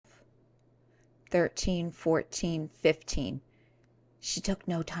13, 14, 15. She took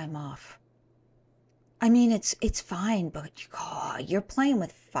no time off. I mean, it's fine, but God, you're playing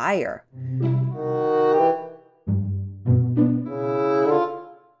with fire.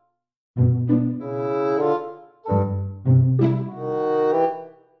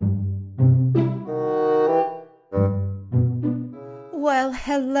 Well,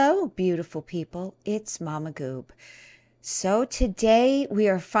 hello, beautiful people. It's Mama Goob. So today we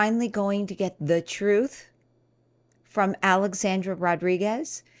are finally going to get the truth from Alexandra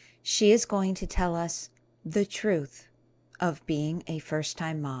Rodriguez. She is going to tell us the truth of being a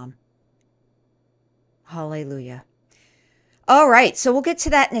first-time mom. Hallelujah. All right, so we'll get to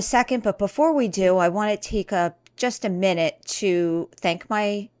that in a second, but before we do, I want to take just a minute to thank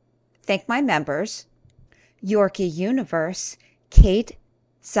my members: Yorkie Universe, Kate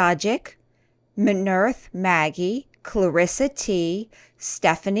Zajic, Minerth Maggie, Clarissa T,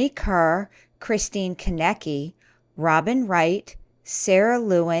 Stephanie Kerr, Christine Konecki, Robin Wright, Sarah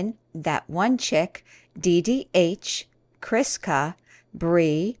Lewin, That One Chick, DDH, Kriska,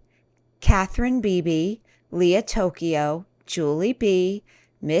 Bree, Catherine Beebe, Leah Tokyo, Julie B,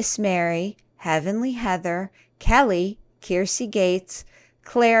 Miss Mary, Heavenly Heather, Kelly, Kiersey Gates,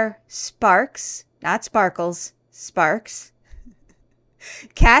 Claire Sparks, not Sparkles, Sparks,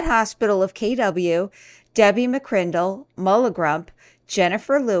 Cat Hospital of KW, Debbie McCrindle, Mullagrump,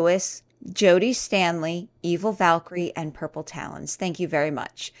 Jennifer Lewis, Jody Stanley, Evil Valkyrie, and Purple Talons. Thank you very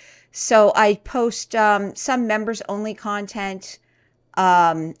much. So I post some members-only content,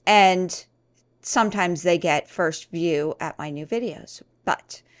 and sometimes they get first view at my new videos.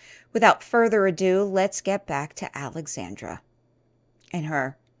 But without further ado, let's get back to Alexandra and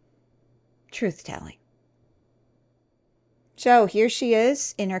her truth-telling. So here she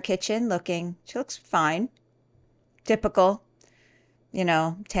is in her kitchen she looks fine. Typical,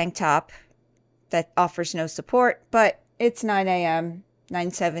 tank top that offers no support, but it's 9 a.m.,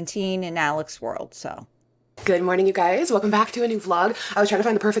 9:17 in Alex world, so. Good morning, you guys. Welcome back to a new vlog. I was trying to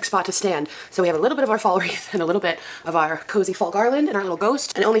find the perfect spot to stand. So we have a little bit of our fall wreath and a little bit of our cozy fall garland and our little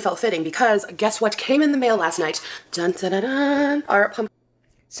ghost, and it only felt fitting because guess what came in the mail last night? Dun, dun, dun, dun, our pumpkin.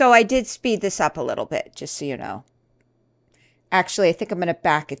 So I did speed this up a little bit, just so you know. Actually, I think I'm going to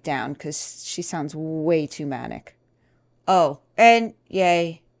back it down because she sounds way too manic. Oh, and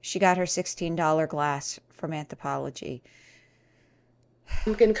yay, she got her $16 glass from Anthropology.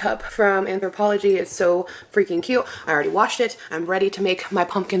 Pumpkin cup from Anthropology is so freaking cute. I already washed it. I'm ready to make my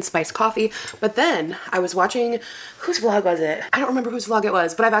pumpkin spice coffee. But then I was watching, whose vlog was it? I don't remember whose vlog it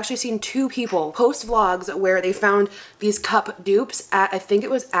was, but I've actually seen two people post vlogs where they found these cup dupes at, I think it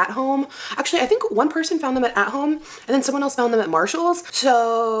was At Home. Actually, I think one person found them at Home and then someone else found them at Marshall's.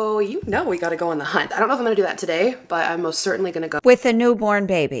 So we gotta go on the hunt. I don't know if I'm gonna do that today, but I'm most certainly gonna go. With a newborn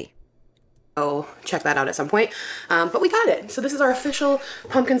baby. Oh, check that out at some point. But we got it. So this is our official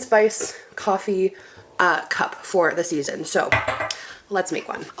pumpkin spice coffee cup for the season. So let's make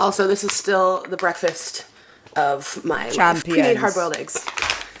one. Also, this is still the breakfast of my life. Pre-made hard-boiled eggs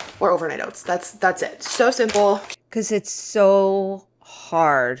or overnight oats. That's it. So simple. Because it's so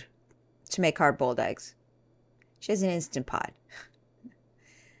hard to make hard-boiled eggs. She has an Instant Pot.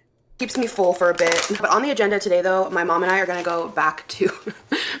 Keeps me full for a bit. But on the agenda today, though, my mom and I are going to go back to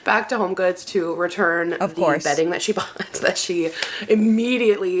Home Goods to return the bedding that she bought that she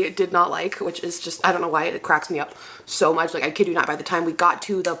immediately did not like, which is just, I don't know why, it cracks me up so much. Like, I kid you not, by the time we got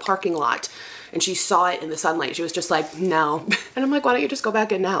to the parking lot and she saw it in the sunlight, she was just like, no. And I'm like, why don't you just go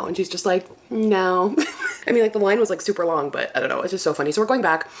back in now? And she's just like, no. I mean, like, the line was like super long, but I don't know, it's just so funny. So we're going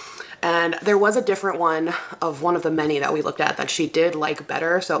back. And there was a different one of the many that we looked at that she did like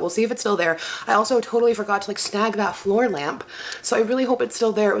better. So we'll see if it's still there. I also totally forgot to snag that floor lamp. So I really hope it's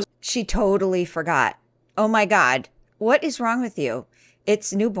still there. She totally forgot. Oh my God. What is wrong with you?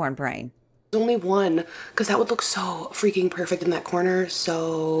 It's newborn brain. There's only one because that would look so freaking perfect in that corner.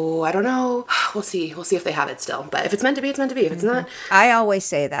 So I don't know. We'll see. We'll see if they have it still. But if it's meant to be, it's meant to be. If it's not. I always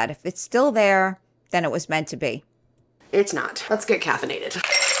say that. If it's still there, then it was meant to be. It's not. Let's get caffeinated.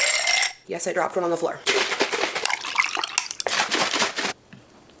 Yes, I dropped one on the floor.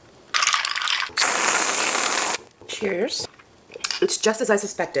 Cheers. It's just as I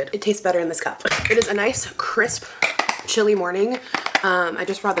suspected. It tastes better in this cup. It is a nice, crisp, chilly morning. I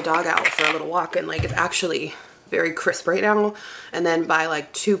just brought the dog out for a little walk and it's actually very crisp right now. And then by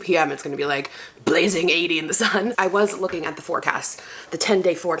 2 p.m. it's gonna be blazing 80 in the sun. I was looking at the forecast, the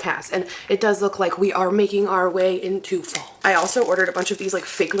 10-day forecast, and it does look like we are making our way into fall. I also ordered a bunch of these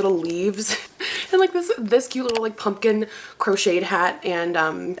fake little leaves and this cute little pumpkin crocheted hat and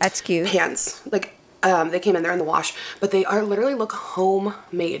that's cute. Pants. They came in, they're in the wash, but they are literally look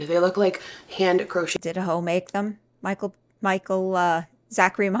homemade. They look like hand crochet. Did a hoe make them?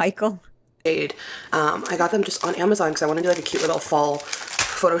 Zachary Michael? I got them just on Amazon because I want to do like a cute little fall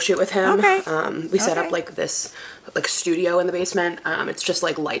photo shoot with him. Okay. We set up like this like studio in the basement. It's just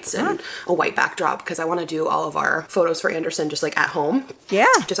like lights and a white backdrop because I want to do all of our photos for Anderson just like at home. Yeah.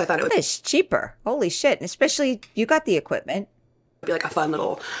 Just I thought it would It's cheaper. Holy shit. And especially you got the equipment. Be like a fun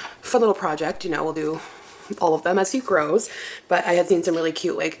little project. You know, we'll do all of them as he grows. But I had seen some really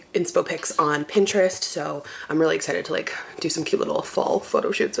cute like inspo pics on Pinterest, so I'm really excited to like do some cute little fall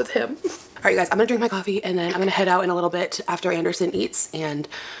photo shoots with him. All right, guys, I'm gonna drink my coffee and then I'm gonna head out in a little bit after Anderson eats and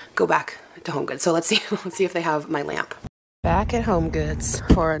go back to Home Goods. So let's see if they have my lamp. Back at Home Goods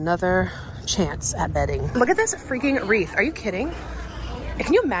for another chance at bedding. Look at this freaking wreath. Are you kidding?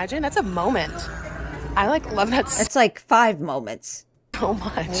 Can you imagine? That's a moment. I like love that. It's like 5 moments. So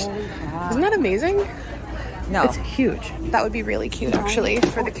much. Isn't that amazing? No. It's huge. That would be really cute actually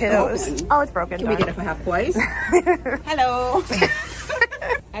for the kiddos. Oh, it's broken. Can we get it for half price? Hello.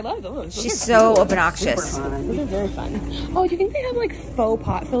 I love those. She's so obnoxious. Those are very fun. Oh, do you think they have like faux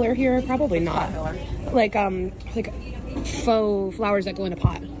pot filler here? Probably not. Like faux flowers that go in a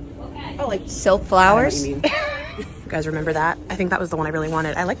pot. Oh, like silk flowers? You guys remember that? I think that was the one I really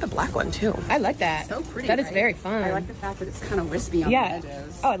wanted. I like the black one too. I like that. So pretty. That is right? very fun. I like the fact that it's kind of wispy on the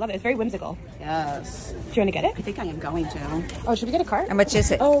edges. Oh, I love it. It's very whimsical. Yes. Do you want to get it? I think I am going to. Oh, should we get a cart? How much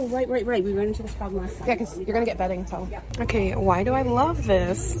is it? Oh, right. We ran into this problem last time. Yeah, because you're gonna get bedding, so. Yeah. Okay, why do I love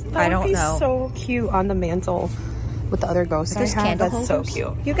this? I don't know. So cute on the mantle with the other ghosts. This candle That's so holders?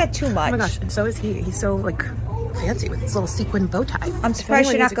 cute. You got too much. Oh my gosh, and so is he. He's so like fancy with his little sequin bow tie. I'm surprised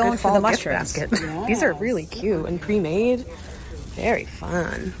you're not going for the mushrooms. Yes. These are really cute and pre-made. Very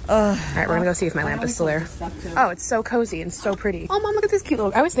fun. All right, we're gonna go see if my lamp is still there. Oh, it's so cozy and so pretty. Oh, Mom, look at this cute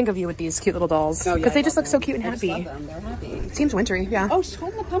little. I always think of you with these cute little dolls because they just look so cute and happy. I just love them. They're happy. Seems wintry, yeah. Oh, she's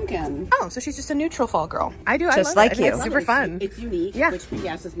holding a pumpkin. Oh, so she's just a neutral fall girl. I do. Just I love like it. you. It's super fun. It's unique. Yeah. Which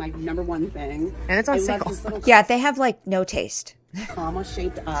yes is my #1 thing. And it's on I sale. love this little Yeah, they have like no taste.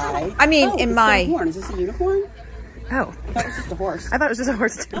 comma-shaped eye. I mean, in it's my- a horn. Is this a unicorn? Oh, I thought it was just a horse. I thought it was just a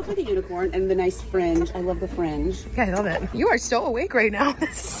horse too. I'll put the unicorn and the nice fringe. I love the fringe. Yeah, I love it. You are so awake right now. This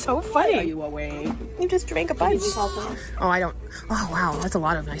is so funny. Are you awake? You just drank a bunch. Oh, I don't. Oh, wow. That's a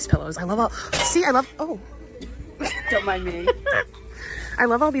lot of nice pillows. I love all. See, I love. Oh. Don't mind me. I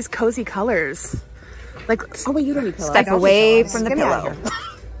love all these cozy colors. Like, Oh, wait, you don't need pillows. Step away from the Get me out pillow. of here.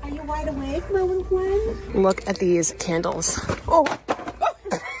 Are you wide awake, my little friend? Look at these candles. Oh.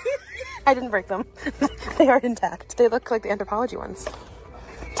 I didn't break them. They are intact. They look like the Anthropology ones.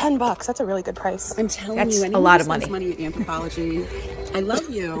 $10. That's a really good price. I'm telling That's you, a anyone lot who of spends money. money at Anthropology. I love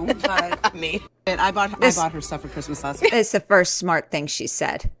you, but Me. I bought her stuff for Christmas last week. It's the first smart thing she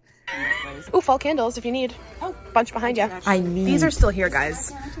said. Ooh, fall candles if you need. Oh, bunch behind you. I need. These are still here,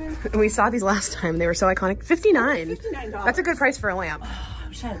 guys. We saw these last time. They were so iconic. $59. $59. That's a good price for a lamp. I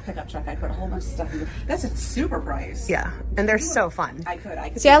wish I had a pickup truck. I put a whole bunch of stuff in. That's a super price. Yeah, and they're so fun. I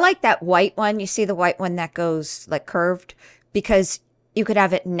could. See, I like that white one. You see the white one that goes like curved because you could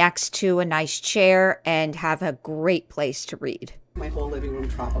have it next to a nice chair and have a great place to read. My whole living room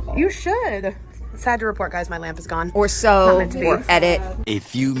tropical. You should. Sad to report, guys, my lamp is gone. Or sew, meant to be. or edit. A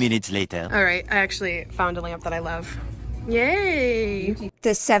few minutes later. All right, I actually found a lamp that I love. Yay! The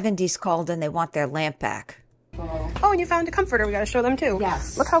 70s called and they want their lamp back. Oh, and you found a comforter. We got to show them too.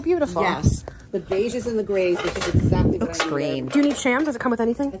 Yes. Look how beautiful. Yes. The beiges and the grays, which is exactly what Looks I needed. green. Do you need shams? Does it come with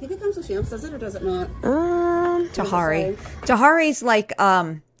anything? I think it comes with shams, does it, or does it not? Tahari. Tahari's like,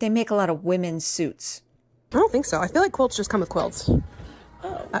 they make a lot of women's suits. I don't think so. I feel like quilts just come with quilts.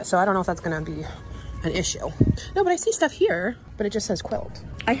 Oh. So I don't know if that's going to be an issue. No, but I see stuff here, but it just says quilt.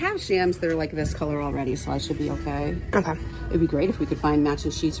 I have shams that are like this color already, so I should be okay. Okay. It'd be great if we could find matching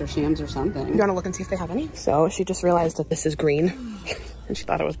sheets or shams or something. You want to look and see if they have any? So she just realized that this is green, and she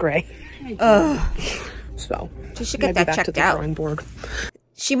thought it was gray. So She should get maybe that back to checked the out. drawing board.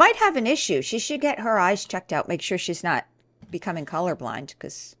 She might have an issue. She should get her eyes checked out. Make sure she's not becoming colorblind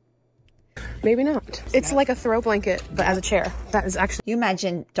because Maybe not. It's like a throw blanket, but as a chair. That is actually you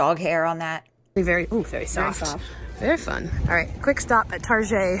imagine dog hair on that. very soft. soft. Very fun. All right, quick stop at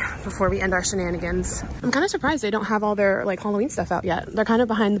Target before we end our shenanigans. I'm kind of surprised they don't have all their like Halloween stuff out yet. They're kind of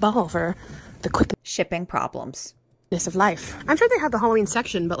behind the ball for the quickness Shipping problems. of life. I'm sure they have the Halloween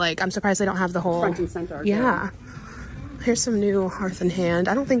section, but like I'm surprised they don't have the whole Front and center. Yeah. Here's some new Hearth and Hand.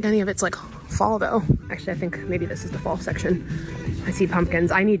 I don't think any of it's like fall though. Actually, I think maybe this is the fall section. I see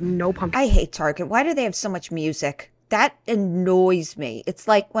pumpkins. I need no pumpkins. I hate Target. Why do they have so much music? That annoys me. It's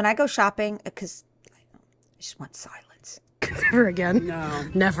like when I go shopping, because I just want silence. kids ever again. No.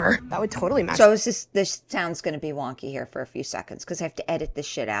 Never. That would totally match. So is this sound's going to be wonky here for a few seconds because I have to edit this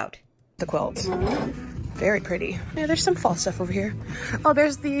shit out. The quilts. Very pretty. Yeah, there's some fall stuff over here. Oh,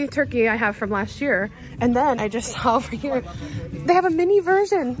 there's the turkey I have from last year. And then I just saw over here, they have a mini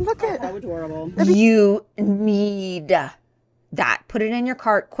version. Look at How adorable. You need that. Put it in your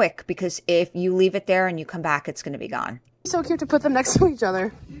cart quick because if you leave it there and you come back, it's going to be gone. So cute to put them next to each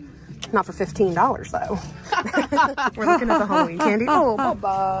other. Not for $15 though. We're looking at the Halloween candy. Oh,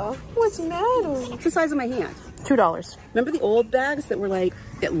 Bubba. What's the matter? It's the size of my hand. $2. Remember the old bags that were like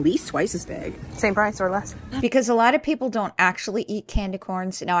at least twice as big? Same price or less. Because a lot of people don't actually eat candy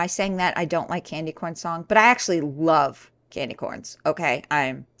corns. Now, I sang that I don't like candy corn song, but I actually love candy corns. Okay,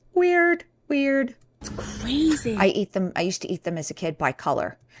 I'm weird. It's crazy. I eat them. I used to eat them as a kid by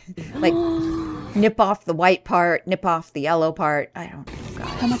color. Like, nip off the white part, nip off the yellow part. I don't know. God,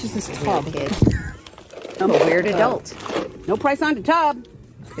 How much is this tub? kid. I'm a weird adult. No price on the tub.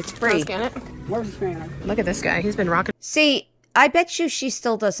 It's Can I free. scan it? Where's the scanner? Look at this guy. He's been rocking. See, I bet you she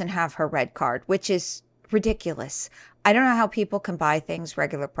still doesn't have her red card, which is ridiculous. I don't know how people can buy things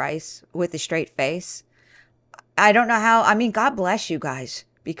regular price with a straight face. I don't know how. I mean, God bless you guys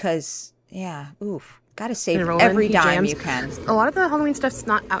because, yeah, oof. Got to save every dime you can. A lot of the Halloween stuff's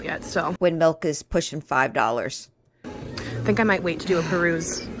not out yet, so When milk is pushing $5. I think I might wait to do a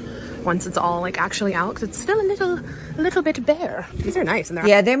peruse once it's all like actually out because it's still a little bit bare. These are nice and they're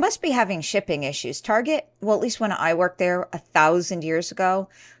Yeah, they must be having shipping issues. Target, well, at least when I worked there 1,000 years ago,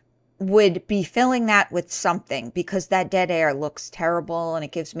 would be filling that with something because that dead air looks terrible and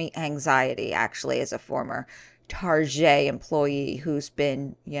it gives me anxiety, actually, as a former Target employee who's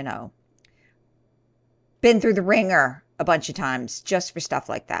been, you know, been through the ringer a bunch of times just for stuff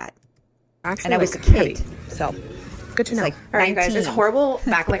like that. actually And I was like, a kid. heavy. So good to know. like All right, you guys, it's 19. horrible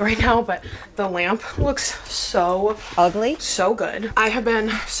backlight right now, but the lamp looks so Ugly? good. I have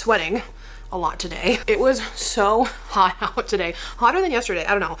been sweating a lot today. It was so hot out today. Hotter than yesterday. I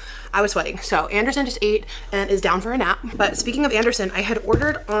don't know. I was sweating. So Anderson just ate and is down for a nap. But speaking of Anderson, I had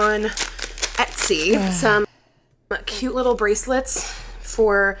ordered on Etsy some cute little bracelets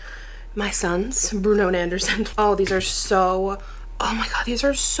for my sons, Bruno and Anderson. Oh, these are so, oh my God, these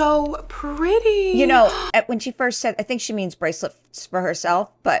are so pretty. You know, when she first said, I think she means bracelets for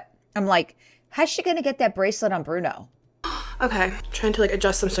herself, but I'm like, how's she going to get that bracelet on Bruno? Okay, trying to like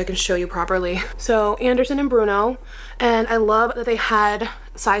adjust them so I can show you properly. So Anderson and Bruno, and I love that they had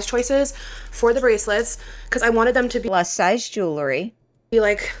size choices for the bracelets because I wanted them to be Plus size jewelry.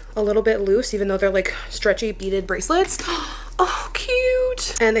 like a little bit loose even though they're like stretchy beaded bracelets. Oh,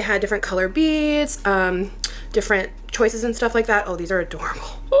 cute. And they had different color beads, different choices and stuff like that. Oh, these are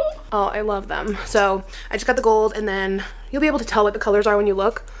adorable. Oh, I love them. So I just got the gold and then you'll be able to tell what the colors are when you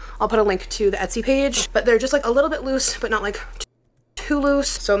look. I'll put a link to the Etsy page, but they're just like a little bit loose, but not like too loose.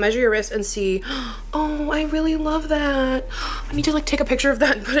 So measure your wrist and see. Oh, I really love that. I need to like take a picture of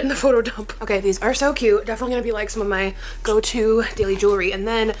that and put it in the photo dump. Okay, these are so cute. Definitely gonna be like some of my go-to daily jewelry. And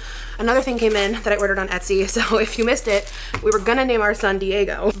then another thing came in that I ordered on Etsy. So if you missed it, we were gonna name our son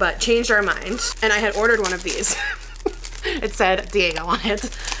Diego, but changed our mind. And I had ordered one of these. It said Diego on it.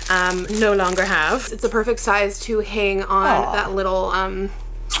 No longer have. It's a perfect size to hang on that little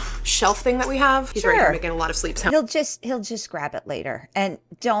shelf thing that we have. He's already making a lot of sleep sounds. He'll just grab it later. And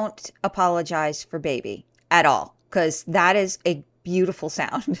don't apologize for baby at all, because that is a beautiful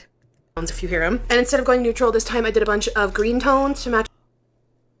sound. If you hear him. And instead of going neutral, this time I did a bunch of green tones to match.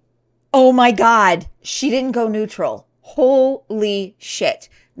 Oh my God. She didn't go neutral. Holy shit.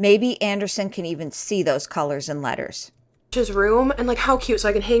 Maybe Anderson can even see those colors and letters. His room, and like how cute. So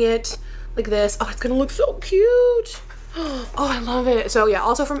I can hang it like this. Oh, it's gonna look so cute. Oh, I love it. So yeah,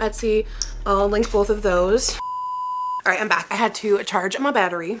 also from Etsy. I'll link both of those. All right, I'm back. I had to charge my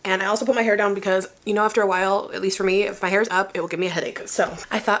battery, and I also put my hair down because, you know, after a while, at least for me, if my hair's up, it will give me a headache. So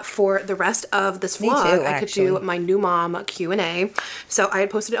I thought for the rest of this vlog, I could do my new mom Q&A. So I had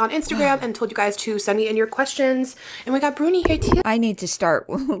posted it on Instagram and told you guys to send me in your questions, and we got Bruni here too. I need to start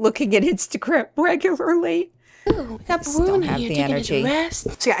looking at Instagram regularly. Ooh, we got Bruni here taking his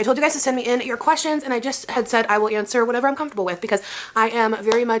rest. So yeah, I told you guys to send me in your questions, and I just had said I will answer whatever I'm comfortable with because I am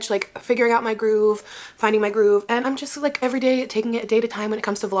very much like figuring out my groove, finding my groove, and I'm just like every day taking it a day at a time when it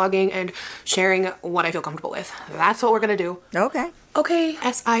comes to vlogging and sharing what I feel comfortable with. That's what we're gonna do. Okay. Okay,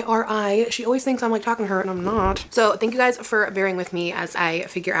 S-I-R-I. She always thinks I'm like talking to her and I'm not. So thank you guys for bearing with me as I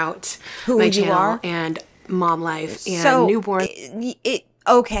figure out my channel and mom life and newborn.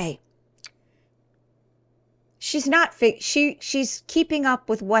 Okay. She's not she's keeping up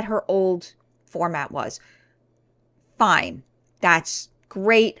with what her old format was. Fine. That's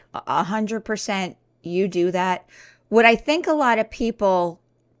great. 100% you do that. What I think a lot of people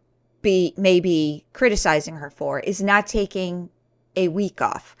may be criticizing her for is not taking a week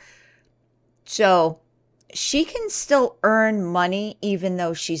off. So she can still earn money even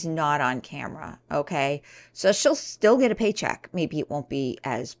though she's not on camera, okay? So she'll still get a paycheck. Maybe it won't be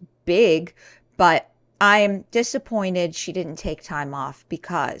as big, but I'm disappointed she didn't take time off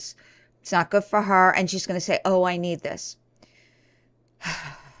because it's not good for her. And she's going to say, oh, I need this.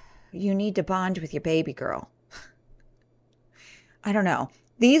 You need to bond with your baby girl. I don't know.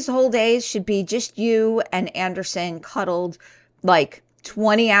 These whole days should be just you and Anderson cuddled like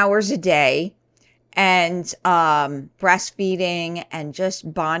 20 hours a day and breastfeeding and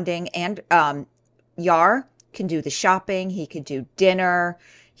just bonding. And Yar can do the shopping. He can do dinner.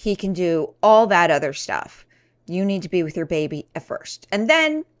 He can do all that other stuff. You need to be with your baby at first. And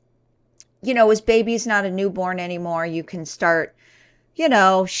then, you know, as baby's not a newborn anymore, you can start, you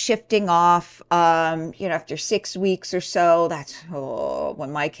know, shifting off, you know, after 6 weeks or so. That's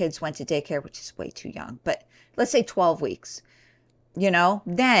when my kids went to daycare, which is way too young. But let's say 12 weeks, you know,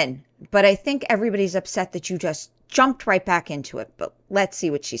 then. But I think everybody's upset that you just jumped right back into it. But let's see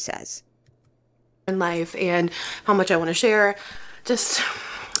what she says. In life and how much I want to share, just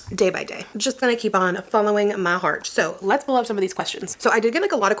day by day. Just gonna keep on following my heart. So let's pull up some of these questions. So I did get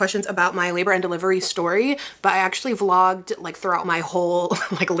like a lot of questions about my labor and delivery story, but I actually vlogged like throughout my whole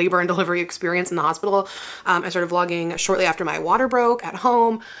like labor and delivery experience in the hospital. I started vlogging shortly after my water broke at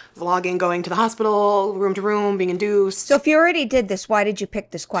home, vlogging going to the hospital, room to room, being induced. So if you already did this, why did you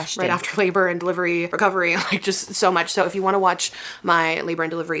pick this question? Right after labor and delivery recovery, like just so much. So if you want to watch my labor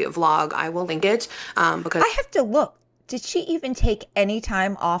and delivery vlog, I will link it because I have to look. Did she even take any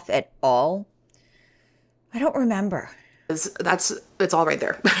time off at all? I don't remember. It's all right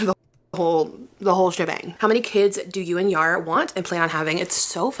there. the whole shebang. How many kids do you and Yar want and plan on having? It's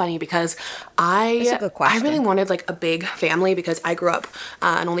so funny because That's a good question. I really wanted like a big family because I grew up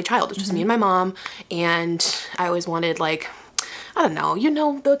an only child. It was just me and my mom, and I always wanted like, I don't know, you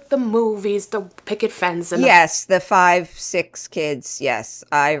know, the movies, the picket fence. And yes, the 5, 6 kids. Yes,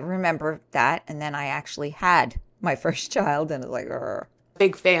 I remember that. And then I actually had my first child, and it's like,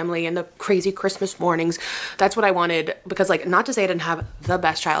 big family and the crazy Christmas mornings. That's what I wanted because, like, not to say I didn't have the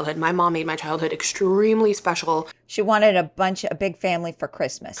best childhood. My mom made my childhood extremely special. She wanted a big family for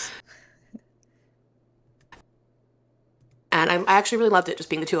Christmas. And I actually really loved it just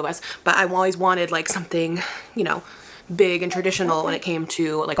being the two of us. But I always wanted like something, you know, big and traditional when it came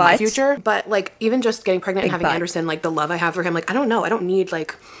to like my future. But like even just getting pregnant and having Anderson, like the love I have for him, like I don't know, I don't need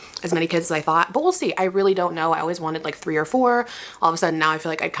like as many kids as I thought, but we'll see. I really don't know. I always wanted like 3 or 4. All of a sudden now I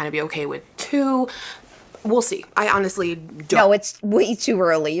feel like I'd kind of be okay with 2. We'll see. I honestly don't. No, it's way too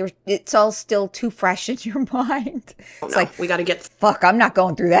early. It's all still too fresh in your mind. It's like, we got to get fuck, I'm not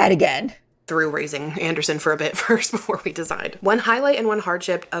going through that again. Through raising Anderson for a bit first before we decide. One highlight and one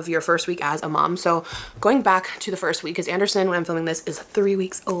hardship of your first week as a mom. So going back to the first week, because Anderson, when I'm filming this, is 3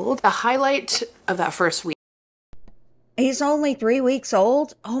 weeks old. The highlight of that first week. He's only 3 weeks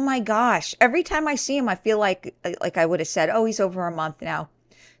old? Oh my gosh. Every time I see him, I feel like I would have said, oh, he's over a month now.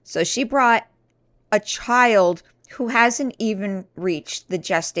 So she brought a child who hasn't even reached the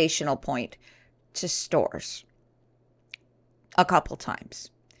gestational point to stores a couple times.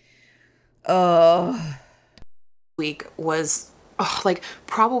 Week was like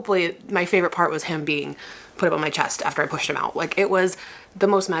probably my favorite part was him being put up on my chest after I pushed him out. Like it was the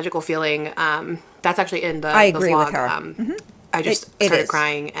most magical feeling. That's actually in the agree vlog. With her. I just started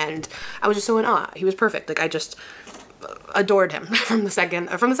crying and I was just so in awe. He was perfect. Like I just adored him from the second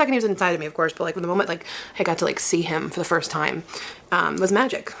he was inside of me, of course, but like from the moment like I got to like see him for the first time was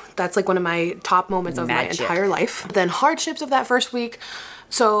magic. That's like one of my top moments of my entire life. Then hardships of that first week.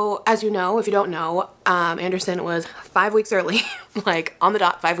 So as you know, if you don't know, Anderson was 5 weeks early, like on the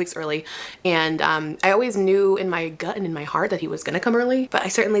dot, 5 weeks early. And I always knew in my gut and in my heart that he was going to come early, but I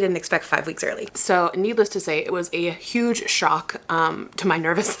certainly didn't expect 5 weeks early. So needless to say, it was a huge shock to my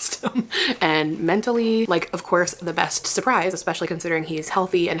nervous system and mentally, like, of course, the best surprise, especially considering he's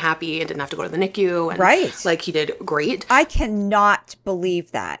healthy and happy and didn't have to go to the NICU. And, right. Like he did great. I cannot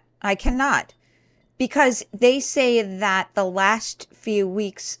believe that. I cannot. Because they say that the last few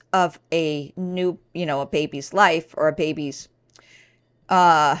weeks of a new, a baby's life or a baby's,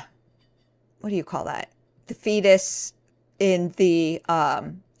 what do you call that? The fetus in the,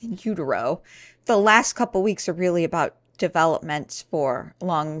 in utero. The last couple weeks are really about development for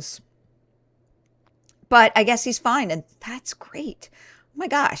lungs. But I guess he's fine, and that's great. Oh my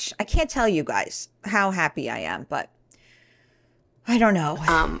gosh. I can't tell you guys how happy I am, but I don't know.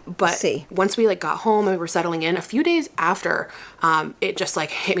 But once we like got home and we were settling in, a few days after, it just like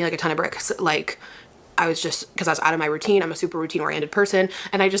hit me like a ton of bricks. Like I was just, because I was out of my routine, I'm a super routine oriented person,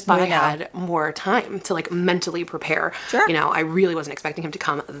 and I just thought I had more time to like mentally prepare. Sure. You know, I really wasn't expecting him to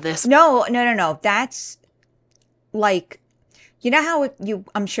come this. No. That's like, you know how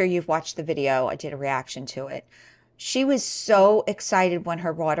I'm sure you've watched the video. I did a reaction to it. She was so excited when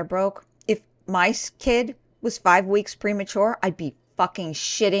her water broke. If my kid was 5 weeks premature, I'd be fucking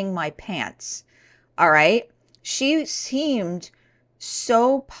shitting my pants. All right. She seemed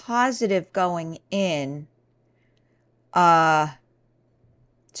so positive going in. So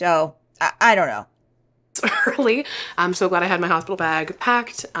I don't know. Early. I'm so glad I had my hospital bag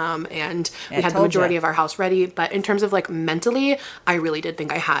packed, and we had the majority of our house ready. But in terms of like mentally, I really did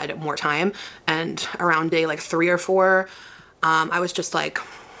think I had more time. And around day like 3 or 4, I was just like,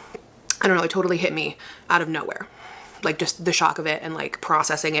 I don't know, it totally hit me out of nowhere. Like just the shock of it and like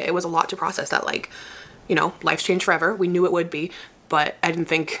processing it. It was a lot to process that, like, you know, life's changed forever. We knew it would be, but I didn't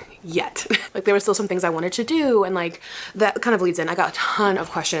think yet. Like there were still some things I wanted to do, and like that kind of leads in. I got a ton of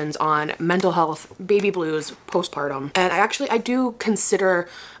questions on mental health, baby blues, postpartum. And I do consider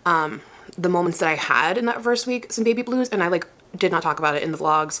the moments that I had in that first week some baby blues, and I like did not talk about it in the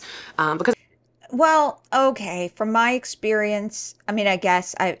vlogs because. Well, okay, from my experience, I mean, I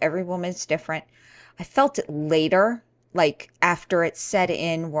guess every woman's different. I felt it later, like after it set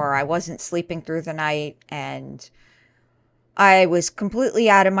in, where I wasn't sleeping through the night and I was completely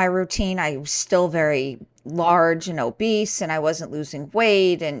out of my routine. I was still very large and obese, and I wasn't losing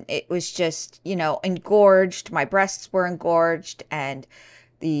weight, and it was just, you know, engorged. My breasts were engorged, and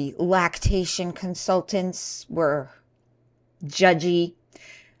the lactation consultants were judgy.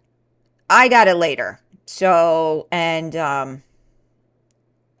 I got it later. So, and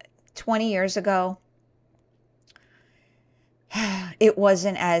 20 years ago, it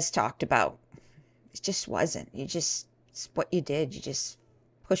wasn't as talked about. It just wasn't. It's what you did. You just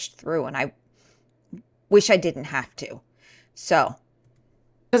pushed through, and I wish I didn't have to. So.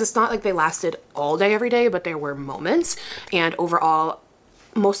 Because it's not like they lasted all day every day, but there were moments. And overall,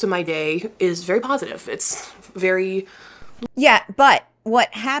 most of my day is very positive. It's very... Yeah, but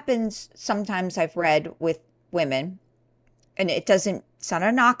what happens sometimes, I've read with women, and it's not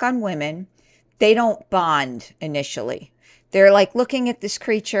a knock on women, they don't bond initially. They're like looking at this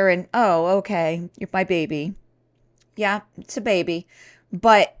creature and, oh, okay, you're my baby. Yeah, it's a baby.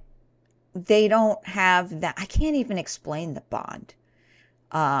 But they don't have that. I can't even explain the bond.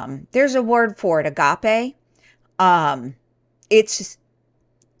 There's a word for it, agape. It's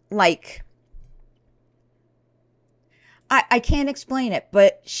like, I can't explain it,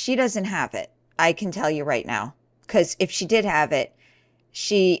 but she doesn't have it. I can tell you right now. Because if she did have it,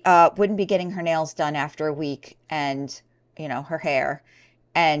 she wouldn't be getting her nails done after a week and, you know, her hair,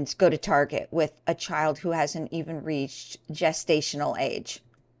 and go to Target with a child who hasn't even reached gestational age.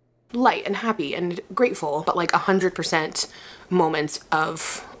 Light and happy and grateful, but like 100% moments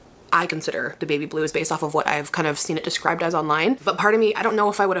of, I consider the baby blues based off of what I've kind of seen it described as online. But part of me, I don't know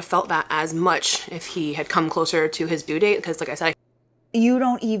if I would have felt that as much if he had come closer to his due date, because like I said, you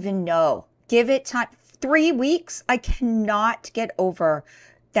don't even know. Give it time. 3 weeks? I cannot get over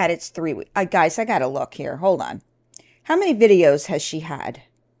that it's 3 weeks. Guys, I gotta look here. Hold on. How many videos has she had?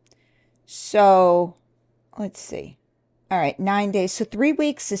 So, let's see. All right, 9 days. So 3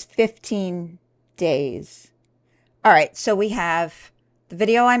 weeks is 15 days. All right, so we have the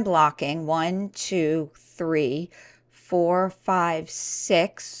video I'm blocking. 1, 2, 3, 4, 5,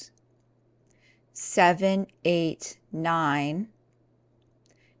 6, 7, 8, 9,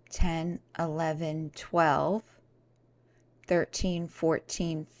 10, 11, 12, 13,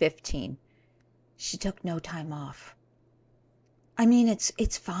 14, 15. She took no time off. I mean,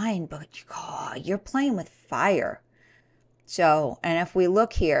 it's fine, but you're playing with fire. So, and if we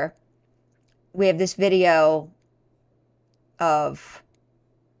look here, we have this video of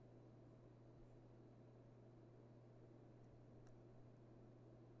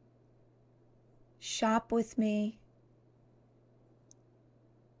shop with me.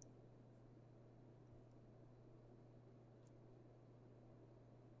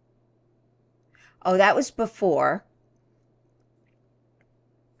 Oh, that was before.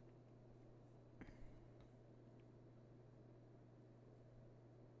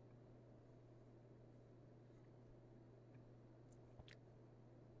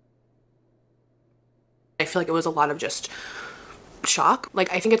 I feel like it was a lot of just shock.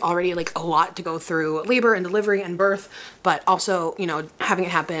 Like, I think it's already like a lot to go through labor and delivery and birth, but also, you know, having it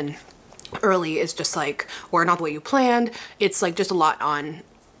happen early is just like, or not the way you planned. It's like just a lot on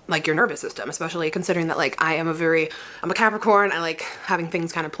like your nervous system, especially considering that like I'm a Capricorn. I like having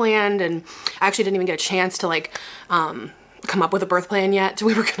things kind of planned, and I actually didn't even get a chance to like come up with a birth plan yet.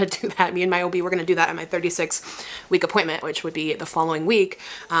 We were going to do that. Me and my OB were going to do that at my 36-week appointment, which would be the following week.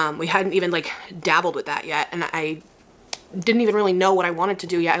 We hadn't even like dabbled with that yet. And I didn't even really know what I wanted to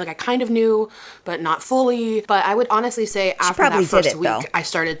do yet. Like I kind of knew, but not fully. But I would honestly say after that first week, I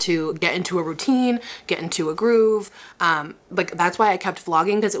started to get into a routine, get into a groove. Like that's why I kept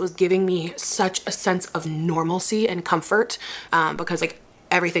vlogging, because it was giving me such a sense of normalcy and comfort, because like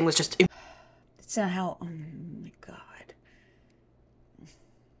everything was just... That's not how... Oh my God.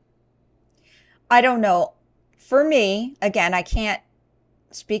 I don't know. For me, again, I can't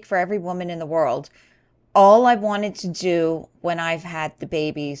speak for every woman in the world. All I wanted to do when I've had the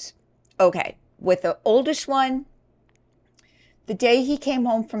babies, okay, with the oldest one, the day he came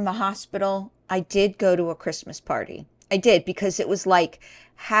home from the hospital, I did go to a Christmas party. I did, because it was like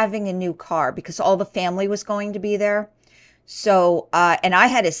having a new car, because all the family was going to be there. So, and I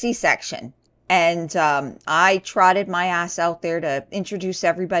had a C-section, and I trotted my ass out there to introduce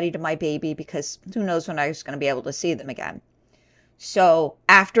everybody to my baby, because who knows when I was going to be able to see them again. So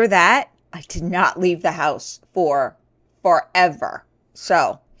after that, I did not leave the house for forever.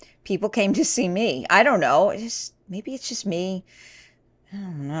 So people came to see me. I don't know. Maybe it's just me. I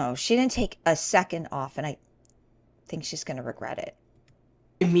don't know. She didn't take a second off, and I think she's going to regret it.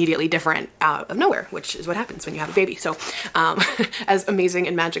 Immediately different out of nowhere, which is what happens when you have a baby. So as amazing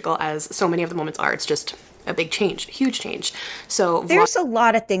and magical as so many of the moments are, it's just a big change, a huge change. So there's a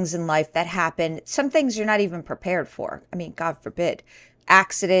lot of things in life that happen. Some things you're not even prepared for. I mean, God forbid.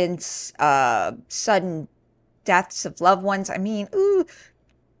 Accidents, sudden deaths of loved ones. I mean,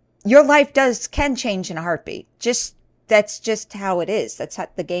 your life can change in a heartbeat. That's just how it is. That's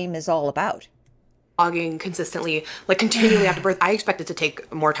what the game is all about. Vlogging consistently, like continually after birth, I expected to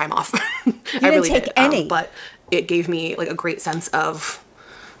take more time off. You didn't take any, but it gave me like a great sense of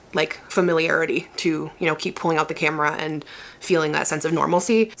like familiarity to, you know, keep pulling out the camera and feeling that sense of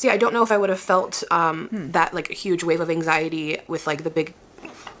normalcy. See, I don't know if I would have felt that like a huge wave of anxiety with like the big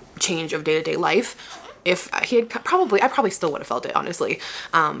change of day-to-day life if he had I probably still would have felt it, honestly.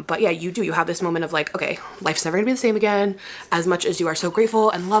 But yeah, you have this moment of like, okay, life's never gonna be the same again. As much as you are so grateful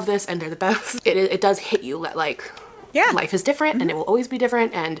and love this and they're the best, it does hit you that like, yeah, life is different and it will always be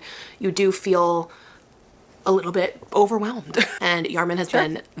different, and you do feel a little bit overwhelmed. And Yarman has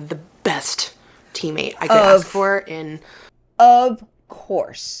been the best teammate I could ask for. Of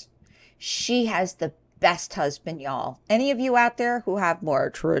course. She has the best husband, y'all. Any of you out there who have more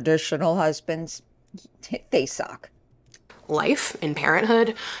traditional husbands, they suck. Life in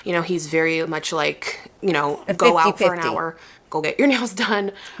parenthood, you know, he's very much like, you know, go out for an hour, go get your nails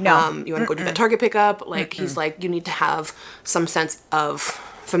done. No. You want to go do that Target pickup. Like, he's like, you need to have some sense of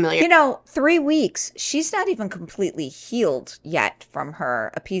familiar. You know, 3 weeks, she's not even completely healed yet from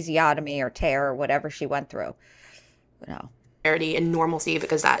her episiotomy or tear or whatever she went through. No. And normalcy,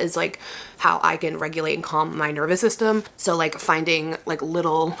 because that is like how I can regulate and calm my nervous system. So like finding like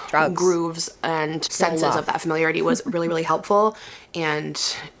little grooves and senses of that familiarity was really, really helpful. And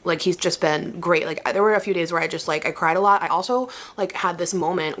like, he's just been great. Like, there were a few days where I just like, I cried a lot. I also like had this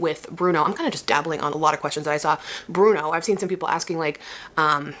moment with Bruno. I'm kind of just dabbling on a lot of questions that I saw. Bruno, I've seen some people asking like,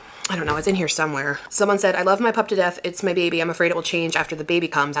 I don't know, it's in here somewhere. Someone said, I love my pup to death. It's my baby. I'm afraid it will change after the baby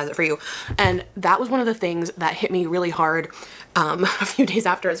comes. How's it for you? And that was one of the things that hit me really hard a few days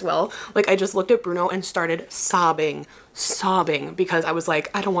after as well. Like, I just looked at Bruno and started sobbing because I was like,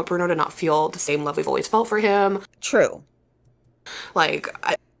 I don't want Bruno to not feel the same love we've always felt for him. True. Like,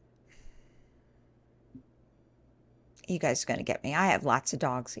 you guys are going to get me. I have lots of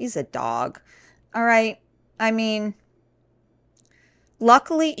dogs. He's a dog. All right. I mean,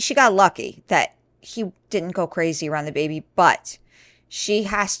 luckily, she got lucky that he didn't go crazy around the baby, but she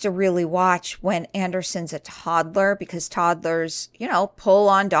has to really watch when Anderson's a toddler, because toddlers, you know, pull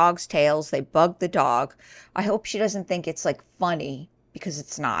on dogs' tails. They bug the dog. I hope she doesn't think it's like funny, because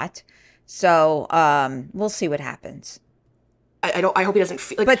it's not. So we'll see what happens. I hope he doesn't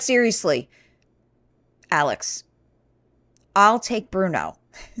feel like... But seriously, Alex, I'll take Bruno.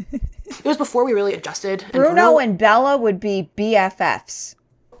 It was before we really adjusted. And Bruno and Bella would be BFFs.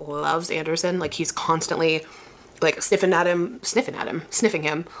 Loves Anderson. Like, he's constantly like sniffing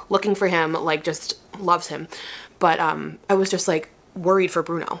him, looking for him, like just loves him. But I was just like worried for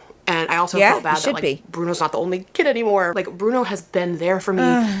Bruno. And I also felt bad that like Bruno's not the only kid anymore. Like, Bruno has been there for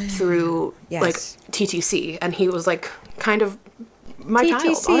me through like TTC, and he was like kind of my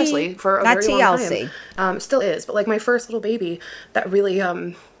child, honestly, for a very long time. Still is, but like my first little baby, that really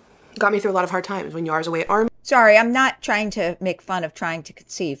got me through a lot of hard times when Yar's away at Army. Sorry, I'm not trying to make fun of trying to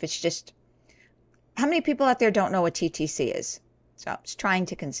conceive. It's just, how many people out there don't know what TTC is? So it's trying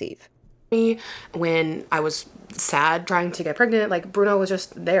to conceive. me when I was sad trying to get pregnant. Like, Bruno was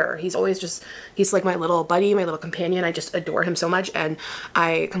just there. He's always just, he's like my little buddy, my little companion. I just adore him so much, and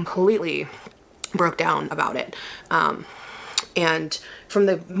I completely broke down about it. And from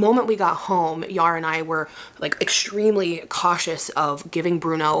the moment we got home, Yar and I were like extremely cautious of giving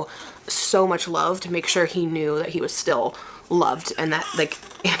Bruno so much love to make sure he knew that he was still loved, and that like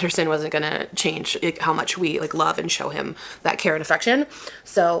Anderson wasn't gonna change how much we like love and show him that care and affection.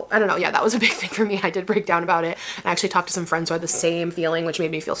 So I don't know, yeah, that was a big thing for me. I did break down about it, and I actually talked to some friends who had the same feeling, which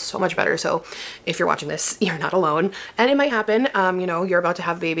made me feel so much better. So if you're watching this, you're not alone, and it might happen. You know, you're about to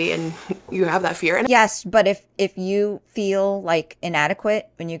have a baby and you have that fear. And yes, but if you feel like inadequate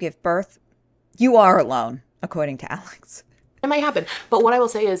when you give birth, you are alone, according to Alex. It might happen, but what I will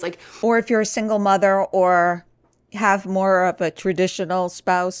say is, like, or if you're a single mother or have more of a traditional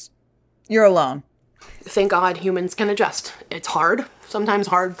spouse, you're alone. Thank God humans can adjust. It's hard. Sometimes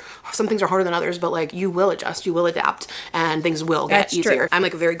hard. Some things are harder than others, but like, you will adjust, you will adapt, and things will get easier. True. I'm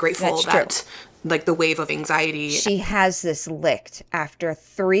like very grateful that like the wave of anxiety. She has this licked after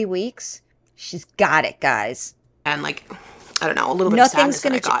 3 weeks. She's got it, guys. And like, I don't know, a little bit of sadness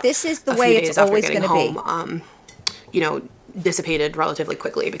that I got. This is the way it's always going to be. You know, dissipated relatively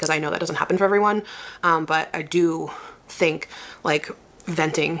quickly, because I know that doesn't happen for everyone. But I do think like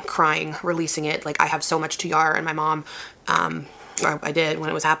venting, crying, releasing it. Like, I have so much to Yar and my mom. I did when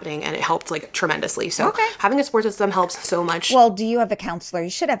it was happening, and it helped like tremendously. So having a support system helps so much. Well, do you have a counselor? You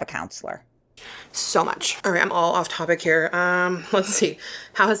should have a counselor. So much. All right, I'm all off topic here. Let's see.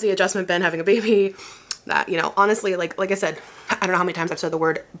 How has the adjustment been having a baby? That, you know, honestly, like I said, I don't know how many times I've said the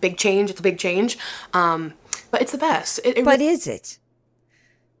word big change. It's a big change. But it's the best. But is it?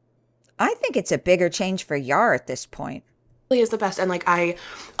 I think it's a bigger change for Yar at this point. It really is the best. And like,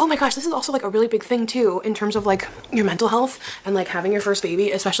 oh my gosh, this is also like a really big thing too, in terms of like your mental health and like having your first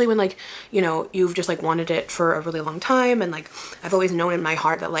baby, especially when like, you know, you've just like wanted it for a really long time. And like, I've always known in my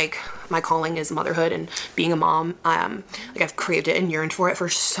heart that like my calling is motherhood and being a mom. Like, I've craved it and yearned for it for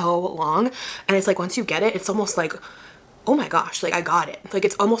so long. And it's like, once you get it, it's almost like, oh my gosh, like I got it. Like,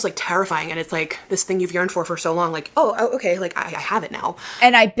 it's almost like terrifying. And it's like this thing you've yearned for so long. Like, oh, okay, like I have it now.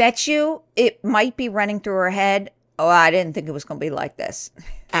 And I bet you it might be running through her head, oh, I didn't think it was going to be like this.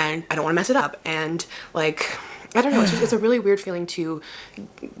 And I don't want to mess it up. And like, I don't know, it's a really weird feeling to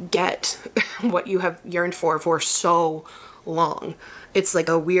get what you have yearned for so long. It's like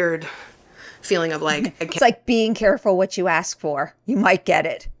a weird feeling of like, it's like being careful what you ask for. You might get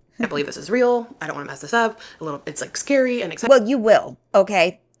it. I believe this is real. I don't want to mess this up. It's like scary and exciting. Well, you will.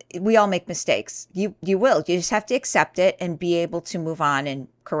 Okay. We all make mistakes. You will. You just have to accept it and be able to move on and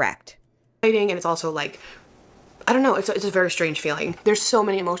correct. And it's also like, I don't know. It's a very strange feeling. There's so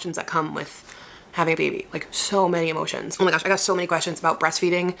many emotions that come with having a baby. Like, so many emotions. Oh my gosh, I got so many questions about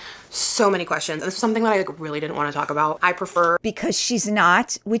breastfeeding. So many questions. And this is something that I like really didn't want to talk about. I prefer, because she's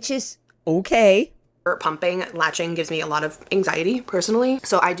not, which is okay. Pumping. Latching gives me a lot of anxiety personally.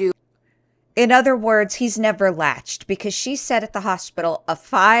 So I do. In other words, he's never latched, because she said at the hospital a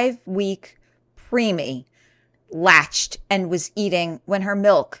 5-week preemie latched and was eating when her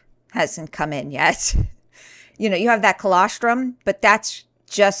milk hasn't come in yet. You know, you have that colostrum, but that's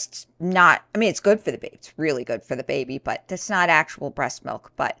just not, I mean, it's good for the baby. It's really good for the baby, but that's not actual breast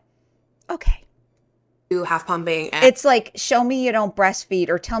milk. But okay. Half pumping. And it's like, show me you don't breastfeed,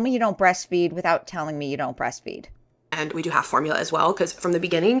 or tell me you don't breastfeed without telling me you don't breastfeed. And we do half formula as well, because from the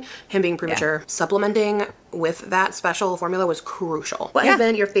beginning, him being premature, supplementing with that special formula was crucial. What has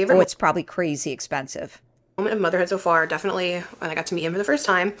been your favorite? Oh, it's probably crazy expensive. Moment of motherhood so far? Definitely when I got to meet him for the first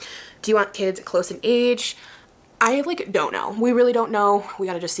time. Do you want kids close in age? I like don't know. We really don't know. We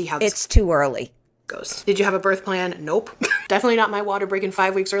got to just see how this It's too early. Goes. Did you have a birth plan? Nope. Definitely not my water breaking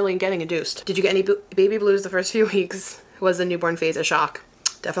 5 weeks early and getting induced. Did you get any baby blues the first few weeks? Was the newborn phase a shock?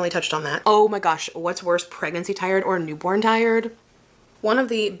 Definitely touched on that. Oh my gosh, what's worse, pregnancy tired or newborn tired? One of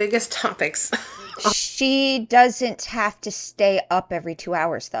the biggest topics. She doesn't have to stay up every 2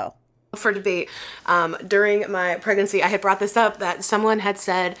 hours though. For debate. During my pregnancy, I had brought this up that someone had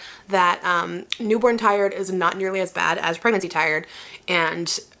said that newborn tired is not nearly as bad as pregnancy tired,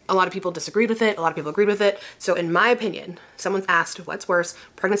 and a lot of people disagreed with it. A lot of people agreed with it. So in my opinion, someone's asked what's worse,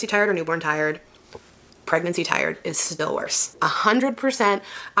 pregnancy tired or newborn tired? Pregnancy tired is still worse. 100%.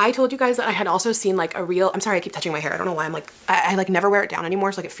 I told you guys that I had also seen like a real, I'm sorry, I keep touching my hair. I don't know why. I'm like, I like never wear it down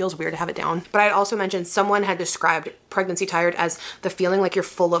anymore. So like it feels weird to have it down. But I also mentioned someone had described pregnancy tired as the feeling like you're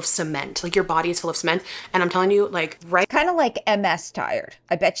full of cement, like your body is full of cement. And I'm telling you, like, right. Kind of like MS tired.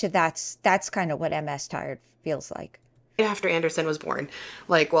 I bet you that's kind of what MS tired feels like. After Anderson was born,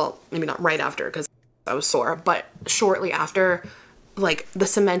 like, well, maybe not right after because I was sore, but shortly after, like the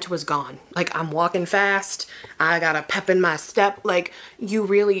cement was gone. Like I'm walking fast. I got a pep in my step. Like you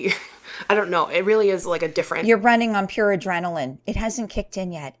really, I don't know. It really is like a different. You're running on pure adrenaline. It hasn't kicked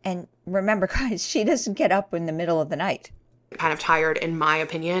in yet. And remember, guys, she doesn't get up in the middle of the night. Kind of tired, in my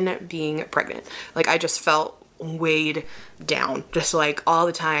opinion, being pregnant. Like I just felt weighed down, just like all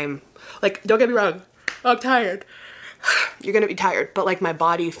the time. Like, don't get me wrong, I'm tired. You're gonna be tired, but like my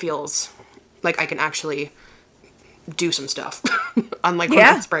body feels like I can actually do some stuff. Unlike when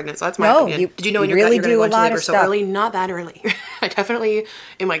I was pregnant, so that's my opinion. Did you know when you're gonna go into labor so early? Not that early. I definitely,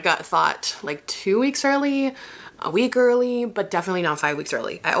 in my gut, thought like 2 weeks early, a week early, but definitely not 5 weeks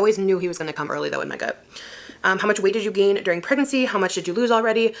early. I always knew he was gonna come early though in my gut. How much weight did you gain during pregnancy? How much did you lose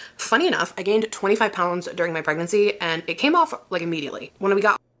already? Funny enough, I gained 25 pounds during my pregnancy and it came off like immediately. When we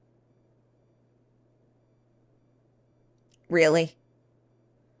got Really?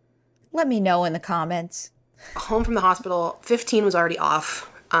 Let me know in the comments. home from the hospital, 15 was already off.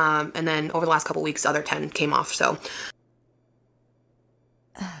 And then over the last couple weeks, the other 10 came off. So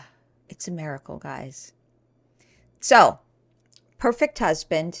it's a miracle, guys. So, perfect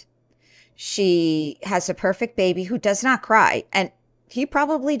husband. She has a perfect baby who does not cry, and he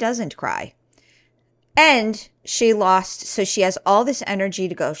probably doesn't cry. And she lost, so she has all this energy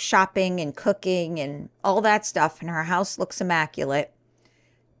to go shopping and cooking and all that stuff, and her house looks immaculate.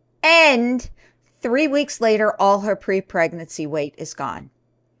 And 3 weeks later, all her pre-pregnancy weight is gone.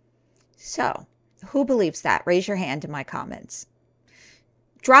 So, who believes that? Raise your hand in my comments.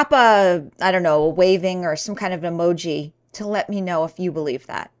 Drop a, I don't know, a waving or some kind of emoji to let me know if you believe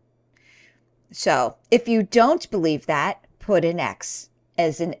that. So, if you don't believe that, put an X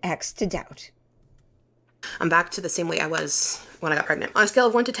as an X to doubt. I'm back to the same way I was when I got pregnant. On a scale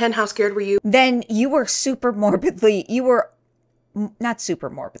of 1 to 10, how scared were you? Then you were not super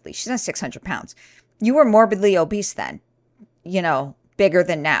morbidly, she's not 600 pounds. You were morbidly obese then, you know, bigger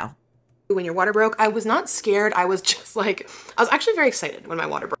than now. When your water broke, I was not scared. I was just like, I was actually very excited when my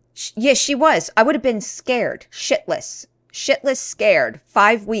water broke. Yes, she was. I would have been scared, shitless scared.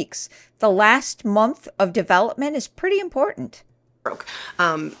 5 weeks. The last month of development is pretty important. Broke.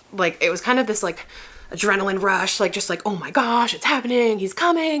 Like it was kind of this like adrenaline rush, like just like, oh my gosh, it's happening, he's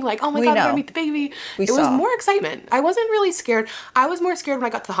coming, like, oh my God, I'm gonna meet the baby. It was more excitement. I wasn't really scared. I was more scared when I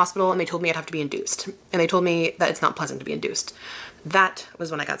got to the hospital and they told me I'd have to be induced. And they told me that it's not pleasant to be induced. That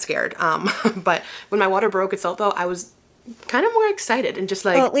was when I got scared. But when my water broke itself though, I was kind of more excited and just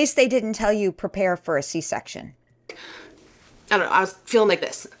like... Well, at least they didn't tell you prepare for a C-section. I don't know, I was feeling like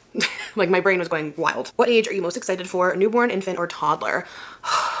this. Like my brain was going wild. What age are you most excited for? Newborn, infant, or toddler?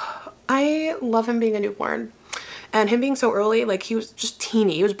 I love him being a newborn. And him being so early, like he was just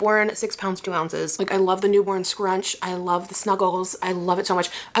teeny. He was born 6 pounds, 2 ounces. Like I love the newborn scrunch. I love the snuggles. I love it so much.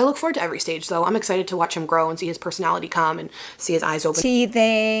 I look forward to every stage though. I'm excited to watch him grow and see his personality come and see his eyes open.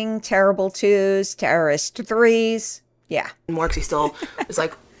 Teething, terrible twos, terrorist threes. Yeah. More because he still is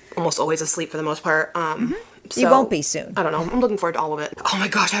like almost always asleep for the most part. So, he won't be soon. I don't know. I'm looking forward to all of it. Oh my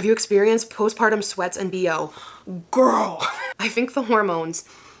gosh, have you experienced postpartum sweats and BO? Girl, I think the hormones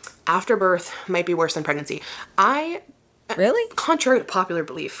after birth might be worse than pregnancy. Really? Contrary to popular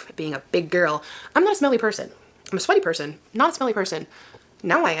belief, being a big girl, I'm not a smelly person. I'm a sweaty person, not a smelly person.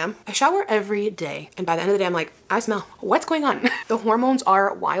 Now I am. I shower every day, and by the end of the day, I'm like, I smell. What's going on? The hormones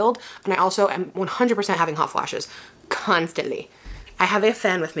are wild, and I also am 100% having hot flashes constantly. I have a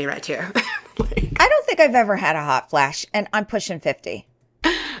fan with me right here. I don't think I've ever had a hot flash, and I'm pushing 50.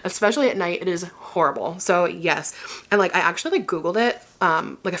 Especially at night, it is horrible. So yes. And like, I actually like Googled it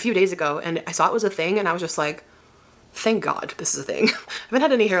like a few days ago and I saw it was a thing and I was just like, thank God this is a thing. I haven't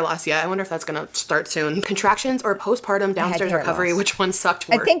had any hair loss yet. I wonder if that's gonna start soon. Contractions or postpartum downstairs recovery, which one sucked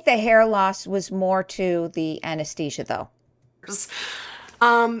worse? I think the hair loss was more to the anesthesia though.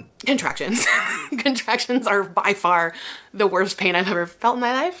 Contractions. Contractions are by far the worst pain I've ever felt in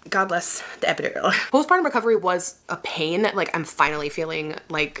my life. God bless the epidural. Postpartum recovery was a pain. Like I'm finally feeling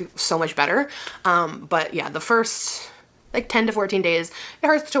like so much better. But yeah, the first like 10 to 14 days, it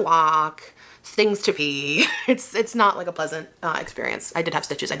hurts to walk, things to pee. It's not like a pleasant experience. I did have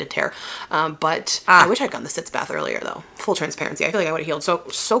stitches, I did tear. But I wish I'd gotten the sits bath earlier though. Full transparency. I feel like I would have healed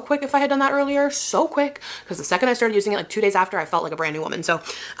so quick if I had done that earlier. So quick. Because the second I started using it, like 2 days after, I felt like a brand new woman. So,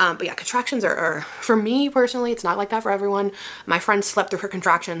 but yeah, contractions are, for me personally, it's not like that for everyone. My friend slept through her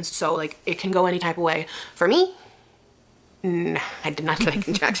contractions, so like it can go any type of way. For me, I did not like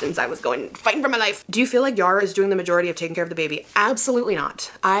contractions. I was fighting for my life. Do you feel like Yara is doing the majority of taking care of the baby? Absolutely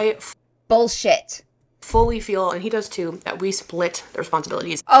not. Bullshit. Fully feel, and he does too, that we split the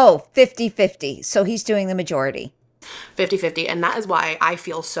responsibilities. Oh, 50-50. So he's doing the majority. 50-50. And that is why I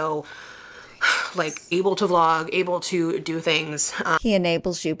feel so like able to vlog, able to do things. He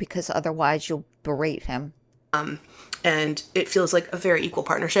enables you because otherwise you'll berate him. And it feels like a very equal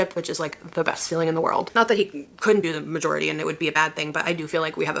partnership, which is like the best feeling in the world. Not that he couldn't do the majority and it would be a bad thing, but I do feel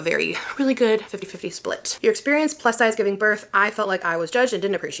like we have a really good 50-50 split. Your experience plus size giving birth, I felt like I was judged and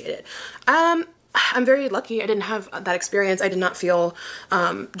didn't appreciate it. I'm very lucky I didn't have that experience. I did not feel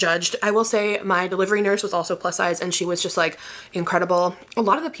judged. I will say my delivery nurse was also plus size and she was just like incredible. A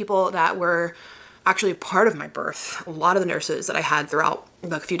lot of the people that were actually part of my birth, a lot of the nurses that I had throughout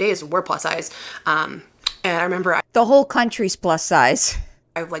the few days were plus size. And I remember the whole country's plus size.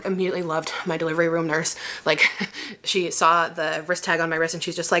 I like immediately loved my delivery room nurse. Like she saw the wrist tag on my wrist and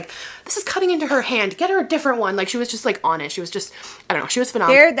she's just like, this is cutting into her hand. Get her a different one. Like she was just like on it. She was just, I don't know. She was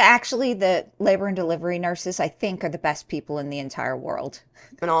phenomenal. Actually the labor and delivery nurses, I think, are the best people in the entire world.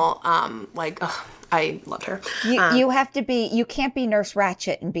 I loved her. You have to be, you can't be Nurse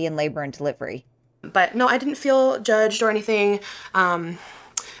Ratchet and be in labor and delivery. But no, I didn't feel judged or anything. I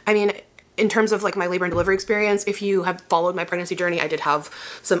mean, in terms of like my labor and delivery experience, if you have followed my pregnancy journey, I did have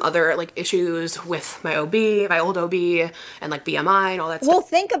some other like issues with my OB, my old OB, and like BMI and all that stuff. Well,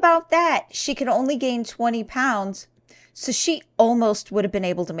 think about that. She could only gain 20 pounds, so she almost would have been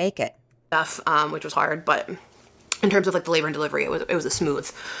able to make it. Which was hard, but in terms of like the labor and delivery, it was a smooth,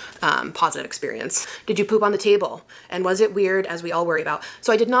 positive experience. Did you poop on the table? And was it weird, as we all worry about?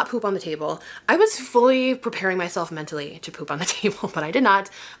 So I did not poop on the table. I was fully preparing myself mentally to poop on the table, but I did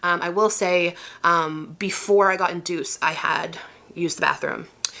not. I will say, before I got induced, I had used the bathroom,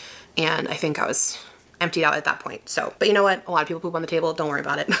 and I think I was emptied out at that point. So, but you know what? A lot of people poop on the table. Don't worry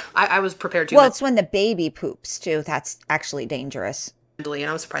about it. I was prepared to. Well, it's when the baby poops too. That's actually dangerous. And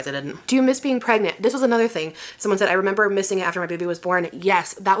I was surprised I didn't. Do you miss being pregnant? This was another thing. Someone said, I remember missing it after my baby was born.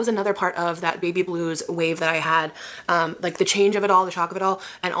 Yes, that was another part of that baby blues wave that I had. Like the change of it all, the shock of it all.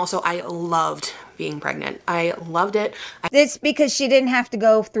 And also I loved being pregnant. I loved it. It's because she didn't have to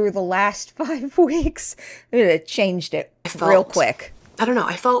go through the last 5 weeks. It changed it real quick. I don't know.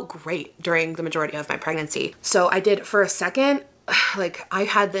 I felt great during the majority of my pregnancy. So I did for a second, like I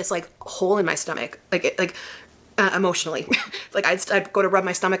had this like hole in my stomach, emotionally. Like I'd go to rub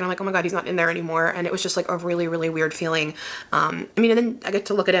my stomach and I'm like, oh my God, he's not in there anymore. And it was just like a really, really weird feeling. I mean, and then I get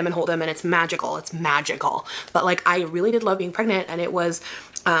to look at him and hold him and it's magical. It's magical. But like, I really did love being pregnant, and it was,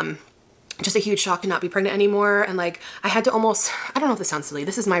 just a huge shock to not be pregnant anymore. And like, I had to almost, I don't know if this sounds silly.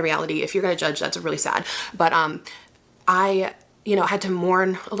 This is my reality. If you're going to judge, that's really sad. But, I, had to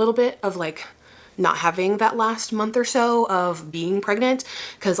mourn a little bit of like, not having that last month or so of being pregnant,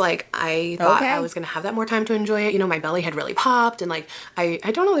 because like I thought I was gonna have that more time to enjoy it. My belly had really popped, and like I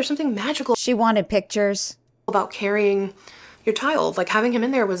don't know, there's something magical. She wanted pictures about carrying your child. Like having him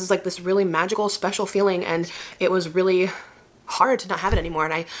in there was like this really magical, special feeling, and it was really hard to not have it anymore.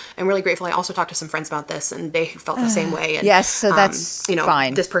 And I am really grateful. I also talked to some friends about this, and they felt the same way. And yes, so that's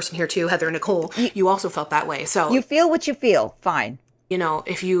fine. This person here too, Heather Nicole, you also felt that way. So you feel what you feel. Fine.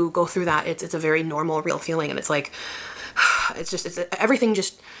 If you go through that, it's a very normal, real feeling. And it's like, everything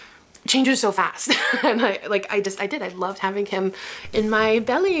just changes so fast. And I loved having him in my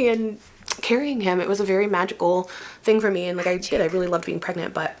belly and carrying him. It was a very magical thing for me. And like I really loved being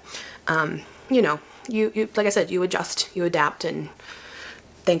pregnant, but, you like I said, you adjust, you adapt, and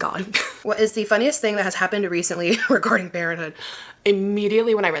thank God. What is the funniest thing that has happened recently regarding parenthood?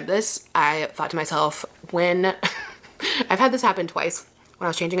 Immediately when I read this, I thought to myself, I've had this happen twice when I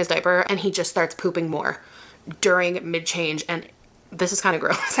was changing his diaper, and he just starts pooping more during mid-change, and this is kind of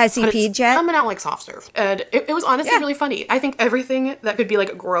gross. Has he peed yet? Coming out like soft serve. And it was honestly really funny. I think everything that could be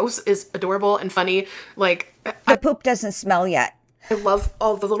like gross is adorable and funny. Like the poop doesn't smell yet. I love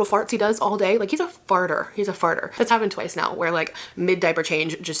all the little farts he does all day. Like he's a farter. He's a farter. That's happened twice now, where like mid-diaper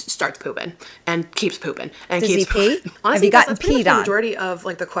change just starts pooping and keeps pooping and Does keeps he pee? Honestly, have you gotten that's pretty peed much on? The majority of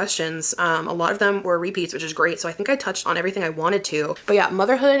like the questions, a lot of them were repeats, which is great. So I think I touched on everything I wanted to. But yeah,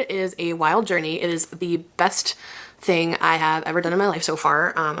 motherhood is a wild journey. It is the best thing I have ever done in my life so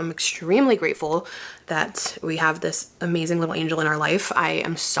far. I'm extremely grateful that we have this amazing little angel in our life. I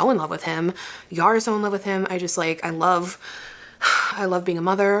am so in love with him. Yara is so in love with him. I love being a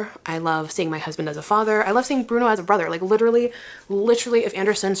mother. I love seeing my husband as a father. I love seeing Bruno as a brother. Like literally, if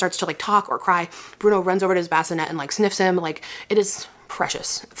Anderson starts to like talk or cry, Bruno runs over to his bassinet and like sniffs him. Like it is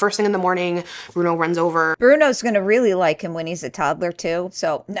precious. First thing in the morning, Bruno runs over. Bruno's going to really like him when he's a toddler too.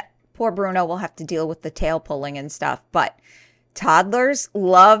 So poor Bruno will have to deal with the tail pulling and stuff. But toddlers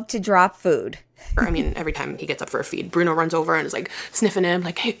love to drop food. I mean, every time he gets up for a feed, Bruno runs over and is like sniffing him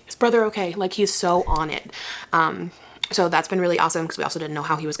like, hey, is brother okay? Like he's so on it. So that's been really awesome, because we also didn't know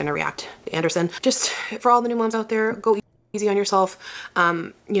how he was going to react to Anderson. Just for all the new moms out there, go eat. easy on yourself.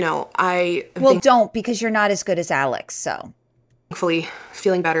 You know, well, don't, because you're not as good as Alex, so. Thankfully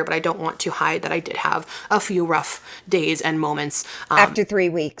feeling better, but I don't want to hide that I did have a few rough days and moments. After 3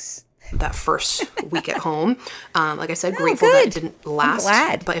 weeks. That first week at home. Like I said, grateful that it didn't last. I'm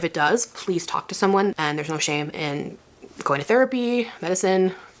glad. But if it does, please talk to someone, and there's no shame in going to therapy,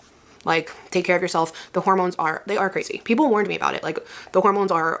 medicine. Like, take care of yourself. The hormones they are crazy. People warned me about it. Like, the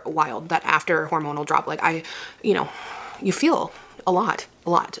hormones are wild. That after hormonal drop, like you know, you feel a lot.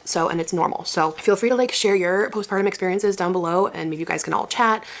 So, and it's normal. So feel free to like share your postpartum experiences down below, and maybe you guys can all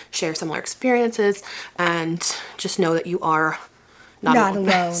chat, share similar experiences, and just know that you are not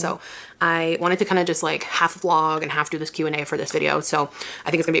alone. So I wanted to kind of just like half vlog and half do this Q&A for this video. So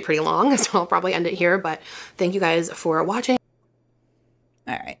I think it's gonna be pretty long, so I'll probably end it here, but thank you guys for watching.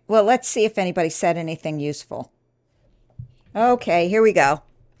 All right, well, let's see if anybody said anything useful. Okay, here we go.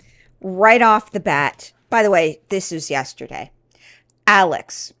 Right off the bat. By the way, this was yesterday.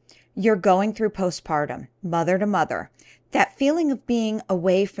 Alex, you're going through postpartum, mother to mother. That feeling of being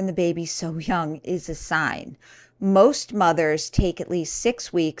away from the baby so young is a sign. Most mothers take at least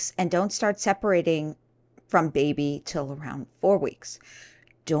 6 weeks and don't start separating from baby till around 4 weeks.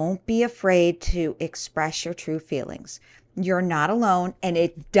 Don't be afraid to express your true feelings. You're not alone, and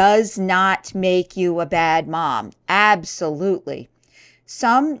it does not make you a bad mom. Absolutely.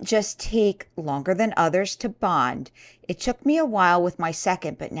 Some just take longer than others to bond. It took me a while with my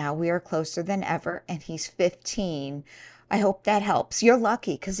second, but now we are closer than ever, and he's 15. I hope that helps. You're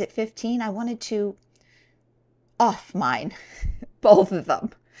lucky, because at 15, I wanted to off mine, both of them.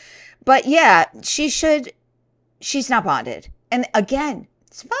 But yeah, she's not bonded. And again,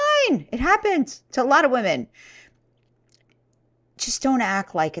 it's fine. It happens to a lot of women. Just don't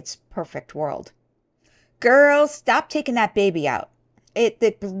act like it's perfect world. Girls, stop taking that baby out.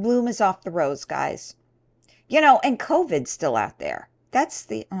 The bloom is off the rose, guys. You know, and COVID's still out there. That's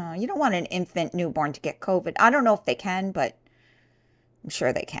the, you don't want an infant newborn to get COVID. I don't know if they can, but I'm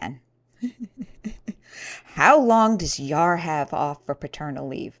sure they can. How long does YAR have off for paternal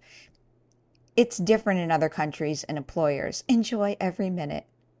leave? It's different in other countries and employers. Enjoy every minute.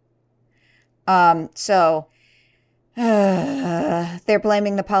 They're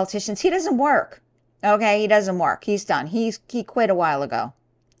blaming the politicians. He doesn't work. Okay, he doesn't work. He's done. He quit a while ago.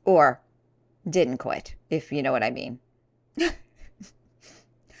 Or didn't quit, if you know what I mean.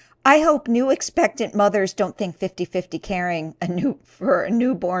 I hope new expectant mothers don't think 50-50 caring for a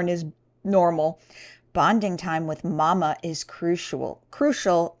newborn is normal. Bonding time with mama is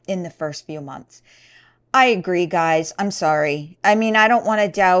crucial in the first few months. I agree, guys. I'm sorry. I mean, I don't want to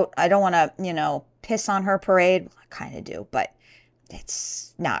doubt. I don't want to, you know, piss on her parade. I kind of do, but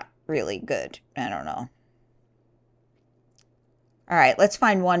it's not really good. I don't know. All right, let's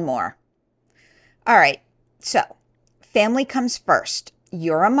find one more. All right, so family comes first.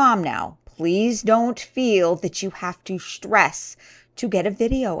 You're a mom now. Please don't feel that you have to stress to get a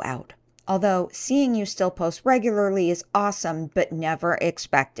video out. Although seeing you still post regularly is awesome, but never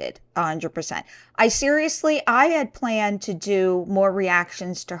expected, 100%. I had planned to do more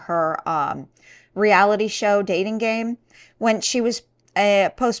reactions to her reality show dating game when she was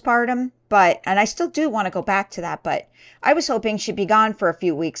postpartum, and I still do want to go back to that, but I was hoping she'd be gone for a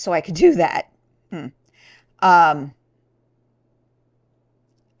few weeks so I could do that.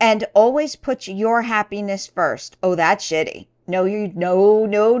 And always put your happiness first. Oh, that's shitty. No,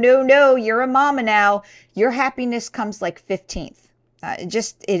 you're a mama now. Your happiness comes like 15th.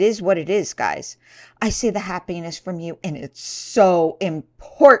 It is what it is, guys. I see the happiness from you, and it's so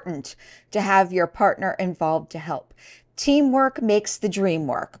important to have your partner involved to help. Teamwork makes the dream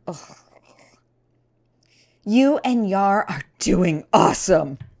work. Ugh. You and Yar are doing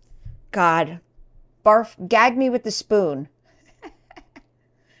awesome. God, gag me with the spoon.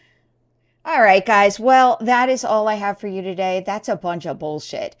 All right, guys. Well, that is all I have for you today. That's a bunch of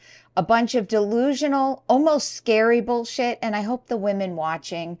bullshit. A bunch of delusional, almost scary bullshit. And I hope the women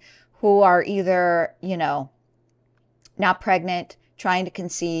watching who are either, you know, not pregnant, trying to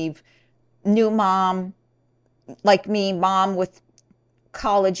conceive, new mom, like me, mom with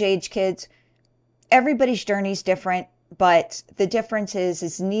college-age kids, everybody's journey is different. But the difference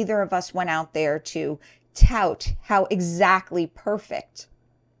is neither of us went out there to tout how exactly perfect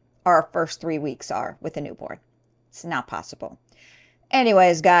our first 3 weeks are with a newborn. It's not possible.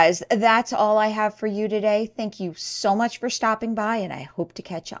 Anyways, guys, that's all I have for you today. Thank you so much for stopping by, and I hope to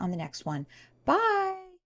catch you on the next one. Bye.